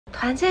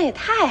团建也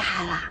太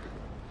嗨了，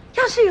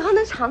要是以后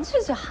能常去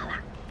就好了。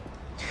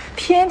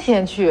天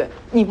天去，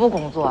你不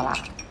工作了？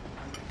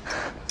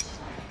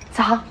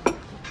子豪，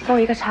给我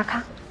一个茶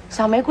咖，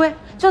小玫瑰，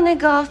就那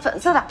个粉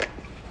色的。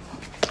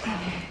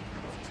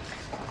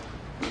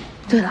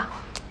对了，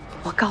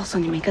我告诉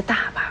你们一个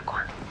大八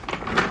卦。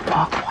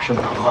八卦什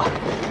么啊？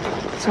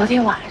昨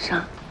天晚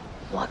上，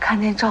我看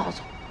见赵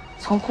总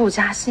从顾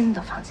嘉欣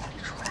的房间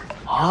里出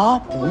来。啊，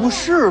不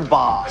是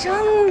吧？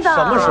真的？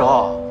什么时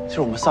候？就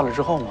是我们散了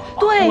之后吗？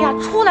对呀，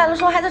出来的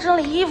时候还在整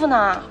理衣服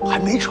呢。还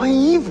没穿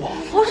衣服？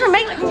不是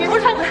没穿，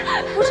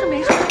不是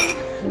没穿。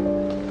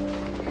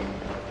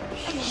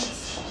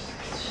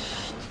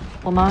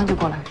我马上就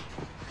过来。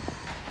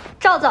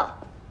赵总，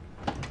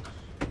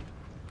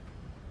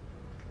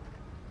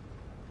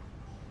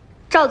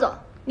赵总，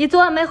你昨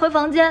晚没回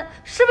房间，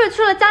是不是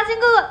去了嘉欣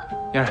哥哥？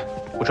嫣然，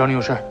我找你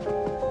有事儿。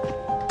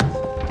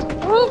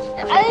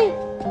哎。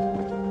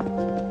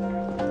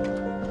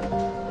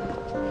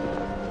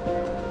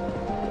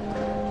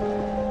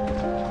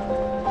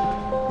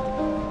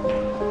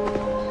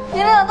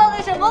你俩到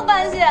底什么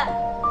关系？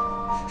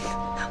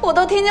我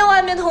都听见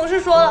外面同事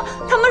说了，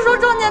他们说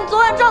撞见昨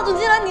晚赵总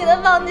进了你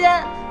的房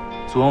间。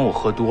昨晚我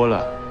喝多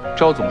了，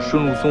赵总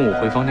顺路送我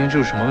回房间，这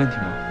有什么问题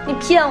吗？你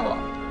骗我！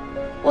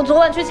我昨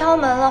晚去敲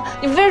门了，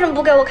你为什么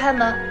不给我开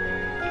门？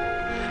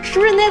是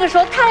不是那个时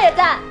候他也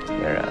在？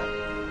嫣然，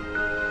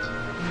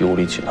别无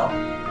理取闹。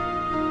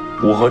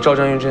我和赵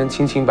占元之间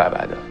清清白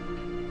白的，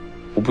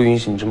我不允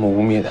许你这么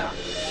污蔑他。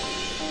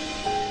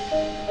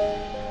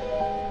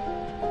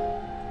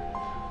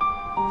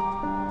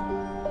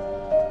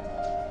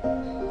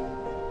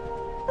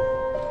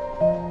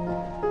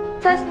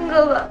嘉欣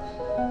哥哥，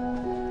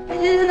你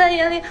现在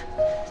眼里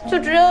就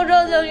只有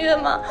赵小月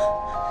吗？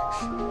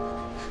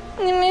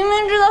你明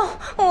明知道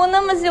我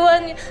那么喜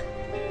欢你，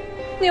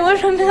你为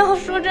什么要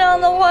说这样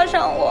的话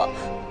伤我？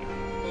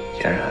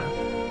嫣然，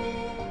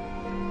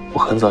我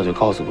很早就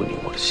告诉过你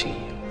我的心意，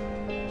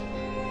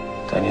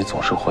但你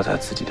总是活在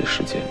自己的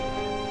世界里，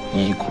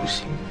一意孤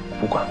行，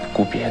不管不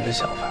顾别人的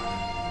想法。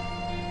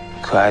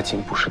可爱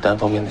情不是单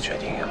方面的决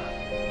定呀。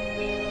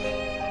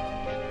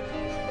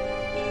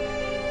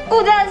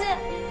顾嘉欣，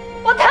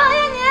我讨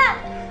厌你！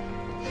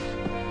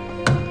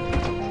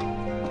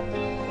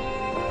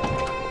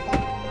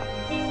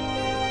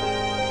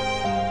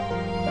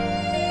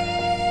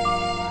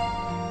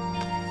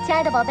亲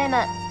爱的宝贝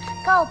们，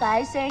告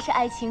白虽然是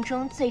爱情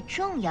中最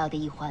重要的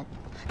一环，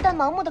但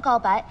盲目的告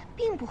白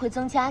并不会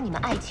增加你们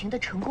爱情的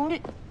成功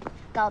率。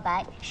告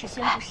白是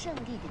宣布胜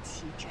利的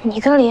旗帜。你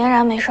跟李嫣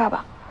然没事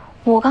吧？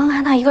我刚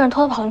看她一个人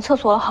偷偷跑进厕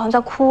所了，好像在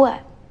哭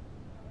哎。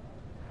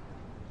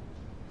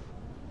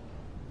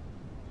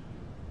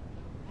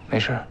没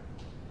事。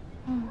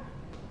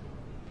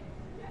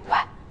喂，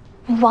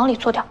你往里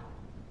坐点。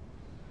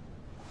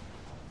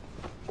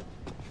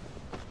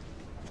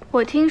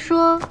我听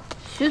说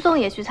徐总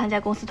也去参加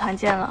公司团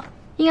建了，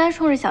应该是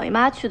冲着小姨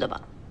妈去的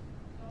吧？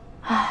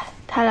唉，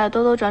他俩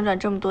兜兜转转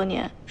这么多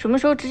年，什么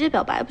时候直接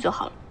表白不就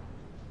好了？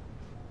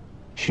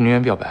许宁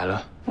远表白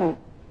了。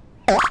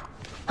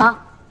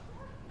啊？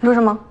你说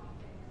什么？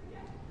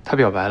他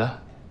表白了，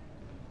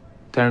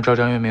但是赵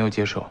章元没有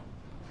接受。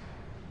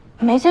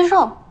没接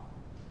受？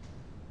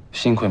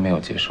幸亏没有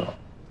接受，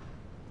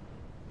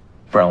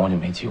不然我就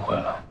没机会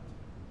了。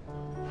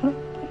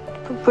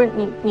不是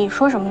你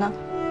说什么呢？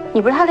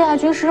你不是他恋爱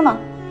军师吗？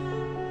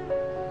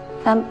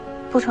难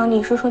不成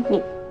你是说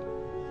你？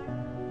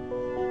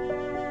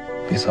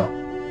李总，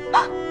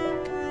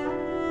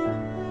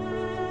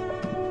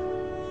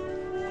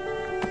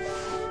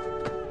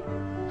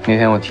那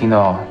天我听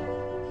到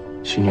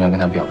许宁远跟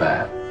他表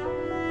白，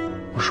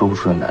我说不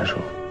出的难受。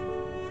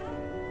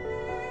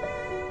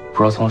不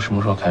知道从什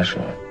么时候开始，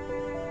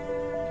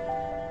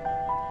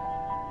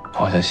我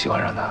好像喜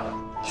欢上他了。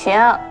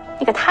行，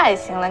你可太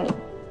行了你！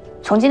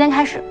从今天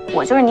开始，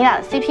我就是你俩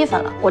的 CP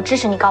粉了，我支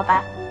持你告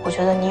白，我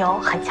觉得你有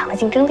很强的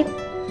竞争力。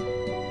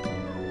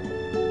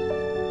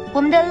我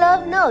们的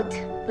Love Note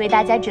为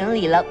大家整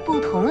理了不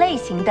同类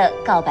型的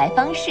告白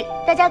方式，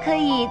大家可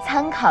以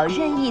参考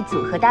任意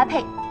组合搭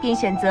配，并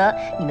选择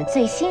你们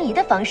最心仪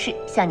的方式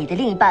向你的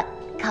另一半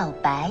告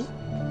白。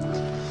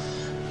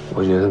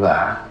我觉得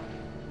吧，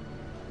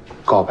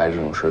告白这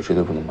种事绝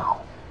对不能马虎，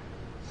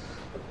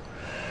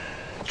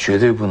绝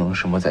对不能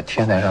什么在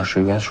天台上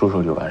随便说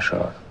说就完事儿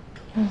了。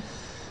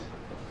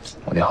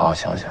我得好好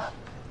想想。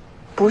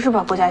不是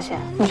吧，顾嘉欣，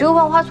你这个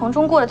万花丛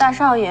中过的大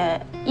少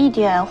爷，一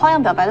点花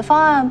样表白的方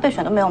案备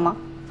选都没有吗？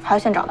还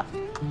是现找的？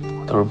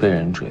我都是被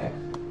人追，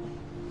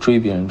追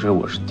别人这是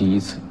我是第一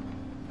次。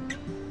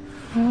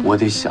我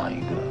得想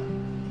一个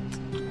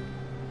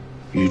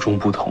与众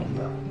不同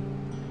的。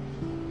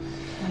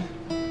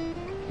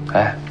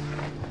哎，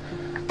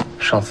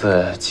上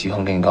次齐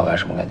恒跟你告白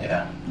什么感觉？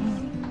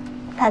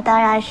那当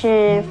然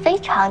是非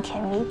常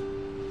甜蜜，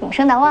永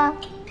生难忘。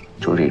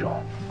就是这种，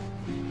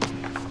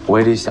我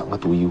也得想个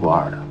独一无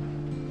二的，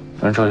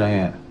让赵江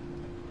月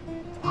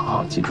好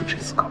好记住这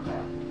次告白。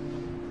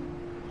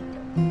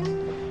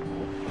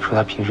说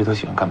他平时都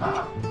喜欢干嘛？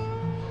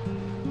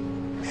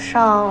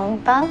上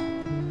班。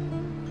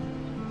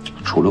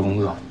除了工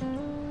作，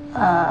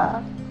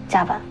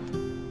加班。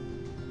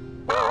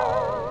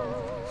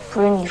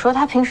不是，你说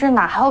他平时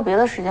哪还有别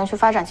的时间去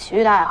发展其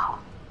余的爱好？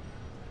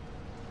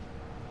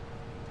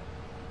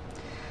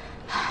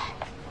唉，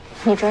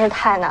你真是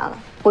太难了，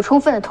我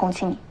充分的同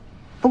情你。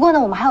不过呢，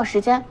我们还有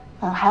时间，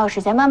还有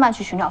时间慢慢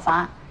去寻找方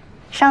案。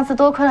上次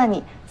多亏了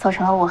你，凑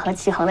成了我和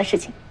齐恒的事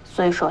情，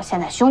所以说现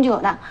在兄弟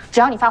有难，只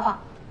要你发话，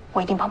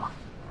我一定帮忙。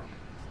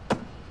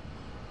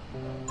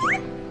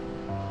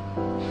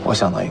我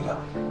想到一个。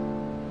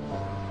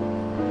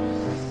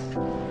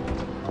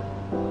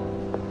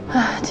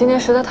唉，今天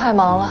实在太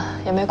忙了，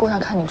也没顾上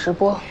看你直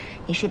播。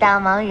你是大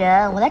忙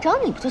人，我来找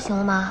你不就行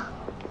了吗？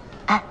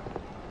哎，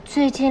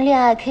最近恋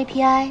爱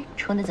KPI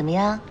冲的怎么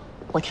样？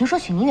我听说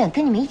许宁远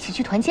跟你们一起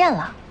去团建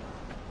了，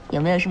有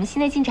没有什么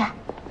新的进展？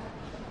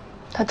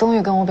他终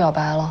于跟我表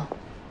白了。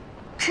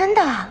真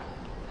的？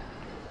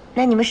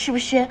那你们是不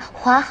是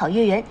花好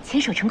月圆，牵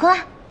手成功啊？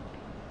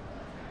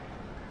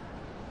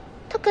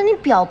他跟你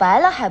表白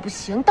了还不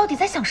行，到底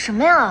在想什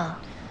么呀？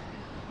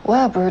我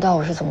也不知道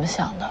我是怎么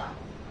想的。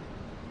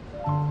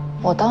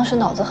我当时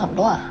脑子很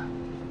乱，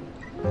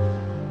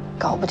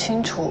搞不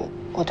清楚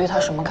我对他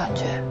什么感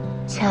觉。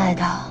亲爱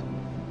的，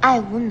爱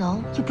无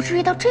能也不至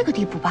于到这个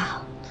地步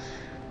吧？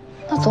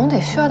那总得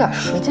需要点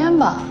时间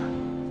吧。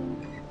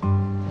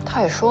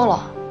他也说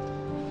了，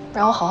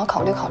让我好好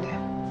考虑考虑。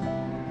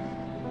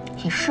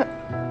也是，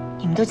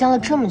你们都僵了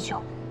这么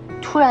久，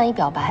突然一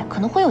表白可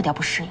能会有点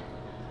不适应。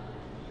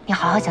你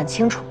好好想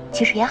清楚，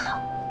其实也好。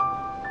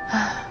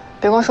唉，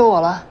别光说我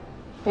了，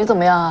你怎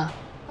么样啊？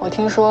我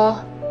听说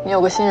你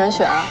有个新人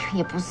选啊？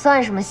也不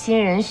算什么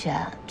新人选，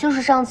就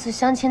是上次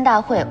相亲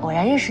大会偶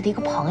然认识的一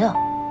个朋友，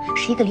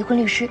是一个离婚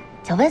律师，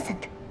叫 Vincent。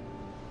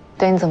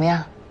对你怎么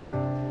样？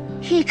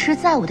一直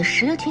在我的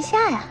石榴裙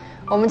下呀。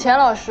我们钱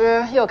老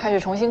师又开始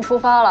重新出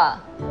发了。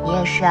你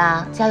也是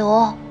啊，加油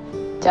哦！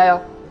加油！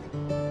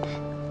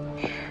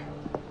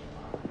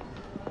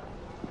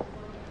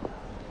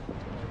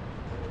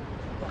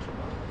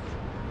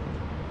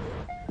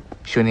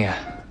兄弟，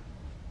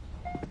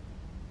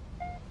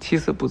气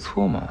色不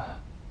错嘛。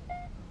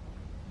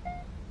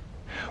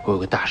我有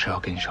个大事要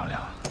跟你商量。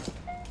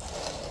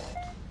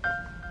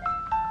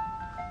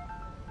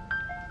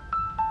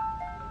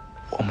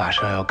我马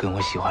上要跟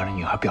我喜欢的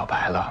女孩表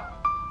白了，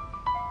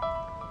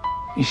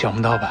你想不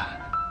到吧？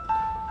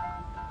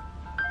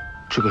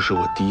这个是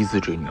我第一次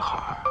追女孩，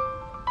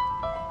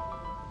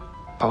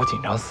把我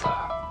紧张死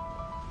了。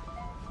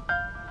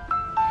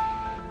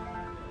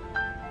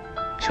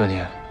兄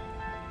弟，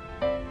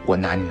我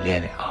拿你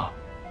练练啊，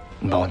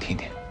你帮我听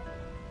听。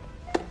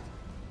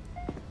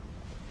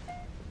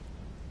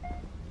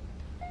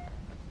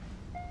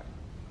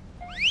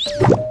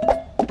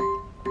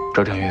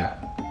赵正月，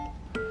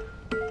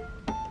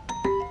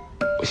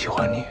我喜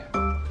欢你。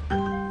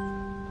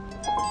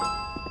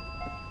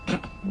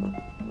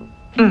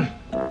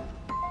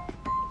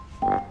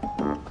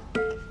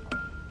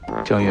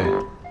正月，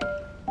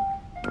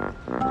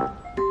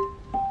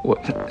我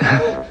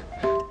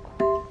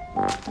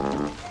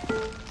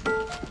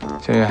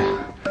正月，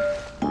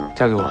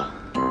嫁给我，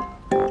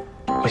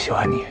我喜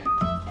欢你。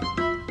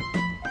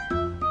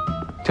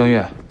正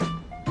月，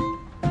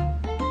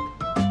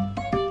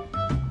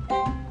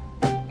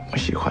我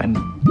喜欢你。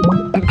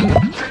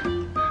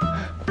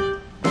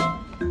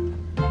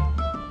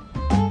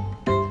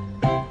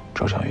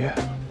赵正月，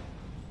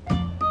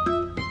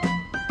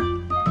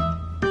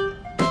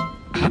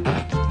不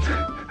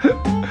是，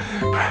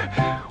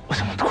我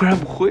怎么突然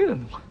不会了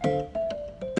呢？